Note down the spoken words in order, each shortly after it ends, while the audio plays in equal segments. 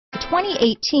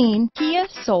2018 Kia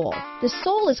Soul. The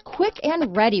Soul is quick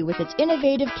and ready with its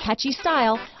innovative, catchy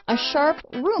style, a sharp,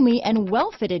 roomy, and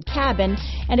well-fitted cabin,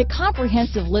 and a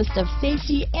comprehensive list of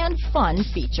safety and fun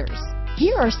features.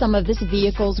 Here are some of this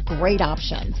vehicle's great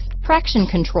options: traction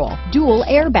control, dual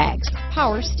airbags,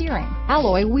 power steering,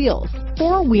 alloy wheels,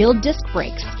 four-wheel disc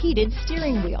brakes, heated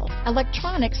steering wheel,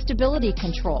 electronic stability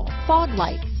control, fog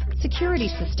lights, security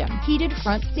system, heated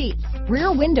front seats,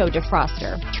 rear window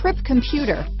defroster, trip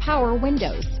computer, power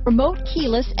windows, remote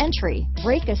keyless entry,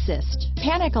 brake assist,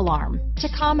 panic alarm,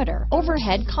 tachometer,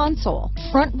 overhead console,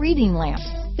 front reading lamps.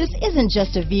 This isn't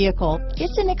just a vehicle,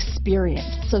 it's an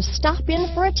experience. So stop in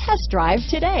for a test drive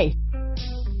today.